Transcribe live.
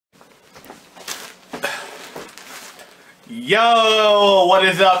Yo, what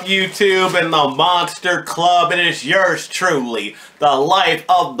is up YouTube and the Monster Club? It is yours truly, the life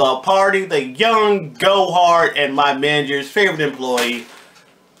of the party, the young Gohard, and my manager's favorite employee.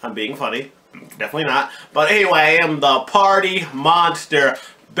 I'm being funny, definitely not. But anyway, I am the party monster,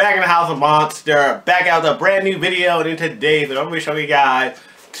 back in the house of Monster, back out with a brand new video. And in today's video, I'm going to be showing you guys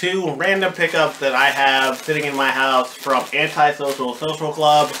two random pickups that I have sitting in my house from Antisocial Social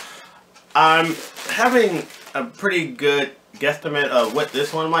Club. I'm having a pretty good guesstimate of what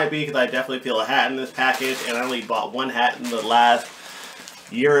this one might be because I definitely feel a hat in this package, and I only bought one hat in the last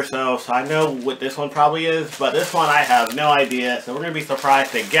year or so, so I know what this one probably is, but this one I have no idea, so we're going to be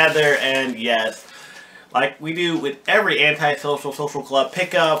surprised together. And yes, like we do with every Antisocial Social Club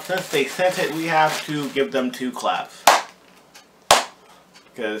pickup, since they sent it, we have to give them 2 claps.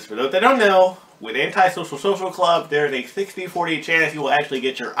 Because for those that don't know, with Antisocial Social Club, there's a 60-40 chance you will actually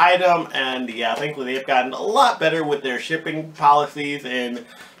get your item, and yeah, thankfully they've gotten a lot better with their shipping policies and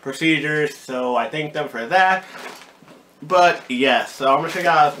procedures, so I thank them for that. But yes, so I'm going to show you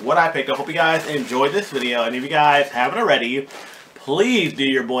guys what I picked up. Hope you guys enjoyed this video, and if you guys haven't already, please do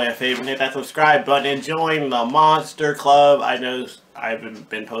your boy a favor and hit that subscribe button and join the Monster Club. I know I've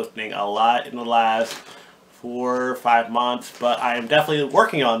been posting a lot in the last 4 or 5 months, but I am definitely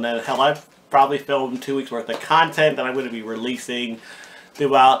working on that. Hell, I've probably filmed 2 weeks worth of content that I'm going to be releasing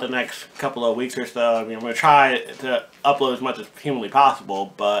throughout the next couple of weeks or so. I mean, I'm going to try to upload as much as humanly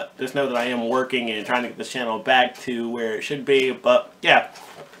possible, but just know that I am working and trying to get this channel back to where it should be. But yeah,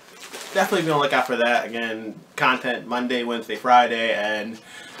 definitely be on the lookout for that. Again, content Monday, Wednesday, Friday, and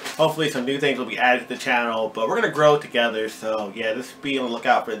hopefully some new things will be added to the channel, but we're going to grow together, so yeah, just be on the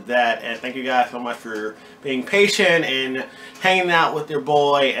lookout for that. And thank you guys so much for being patient and hanging out with your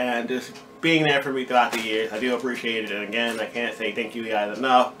boy and just being there for me throughout the years. I do appreciate it, and again, I can't say thank you guys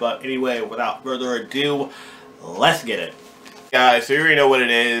enough. But anyway, without further ado, let's get it. Guys, so you already know what it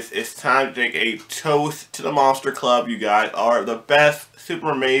is. It's time to take a toast to the Monster Club. You guys are the best,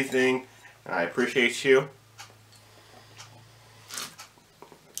 super amazing, and I appreciate you.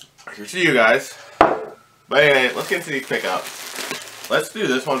 Here's to you guys. But anyway, let's get into these pickups. Let's do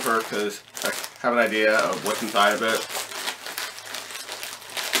this one first because I have an idea of what's inside of it.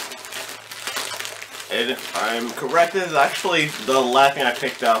 And if I'm correct, this is actually the last thing I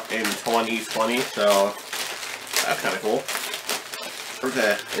picked up in 2020, so that's kind of cool.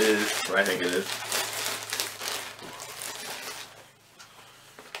 Okay, it is what I think it is.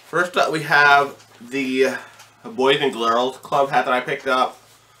 First up, we have the Boys and Girls Club hat that I picked up.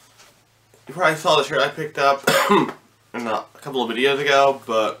 You probably saw the shirt I picked up in a couple of videos ago,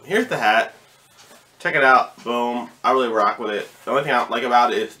 but here's the hat. Check it out. Boom. I really rock with it. The only thing I don't like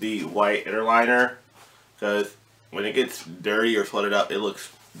about it is the white inner liner, because when it gets dirty or flooded up, it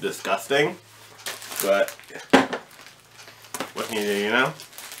looks disgusting. But what can you do, you know?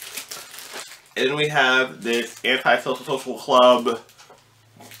 And then we have this Antisocial Social Club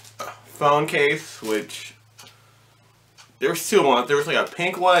phone case, which there was 2 ones. There was like a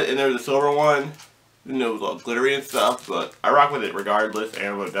pink one and there was a silver one. And it was all glittery and stuff, but I rock with it regardless, and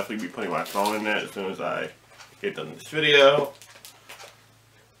I'm going to definitely be putting my phone in it as soon as I get done this video.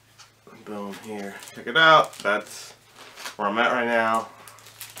 Boom, here. Check it out. That's where I'm at right now.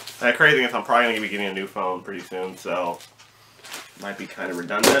 The crazy thing is I'm probably going to be getting a new phone pretty soon, so it might be kind of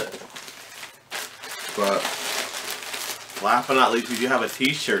redundant. But last but not least, we do have a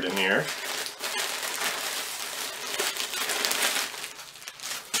t-shirt in here.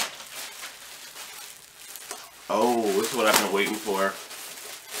 Oh, this is what I've been waiting for.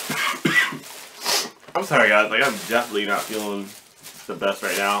 I'm sorry guys, like I'm definitely not feeling the best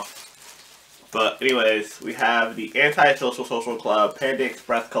right now. But anyways, we have the Antisocial Social Club Panda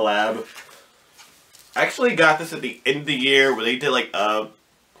Express collab. I actually got this at the end of the year where they did like a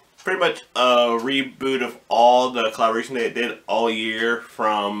pretty much a reboot of all the collaboration they did all year,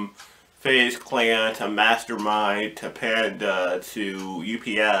 from FaZe Clan to Mastermind to Panda to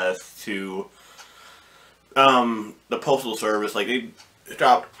UPS to the Postal Service. Like, they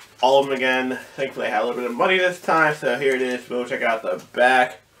dropped all of them again. Thankfully I had a little bit of money this time, so here it is. We'll check out the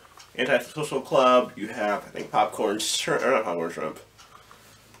back. Antisocial Club, you have, I think, popcorn shrimp, or not popcorn shrimp,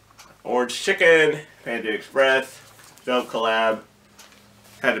 orange chicken, Panda Express, dope collab.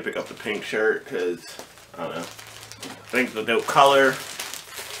 Had to pick up the pink shirt because, I don't know, I think it's a dope color.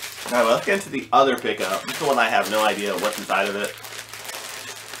 Now let's get into the other pickup. This is the one I have no idea what's inside of it.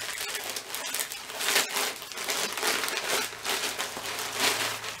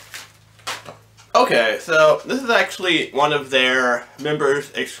 Okay, so this is actually one of their members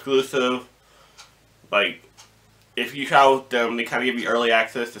exclusive, like, if you travel with them, they kind of give you early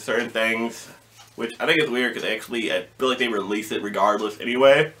access to certain things. which I think is weird because actually I feel like they release it regardless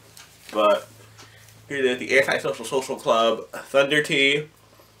anyway. But here it is, the Antisocial Social Club Thunder Tee,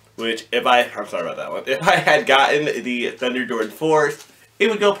 which I'm sorry about that one. If I had gotten the Thunder Jordan 4s, it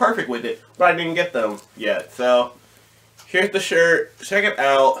would go perfect with it, but I didn't get them yet. So here's the shirt. Check it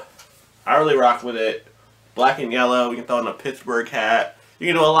out. I really rock with it. Black and yellow. You can throw on a Pittsburgh hat. You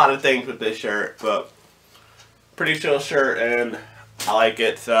can do a lot of things with this shirt, but pretty chill shirt, and I like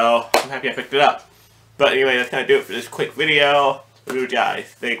it, so I'm happy I picked it up. But anyway, that's going to do it for this quick video. What do you guys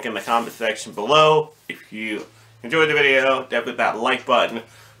think in the comment section below? If you enjoyed the video, definitely hit that like button.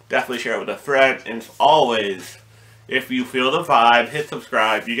 Definitely share it with a friend. And as always, if you feel the vibe, hit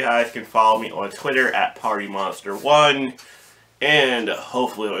subscribe. You guys can follow me on Twitter at PartyMonster1. And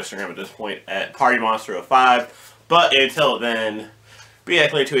hopefully on Instagram at this point at PartyMonster05. But until then, be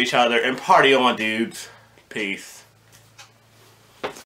excellent to each other and party on, dudes. Peace.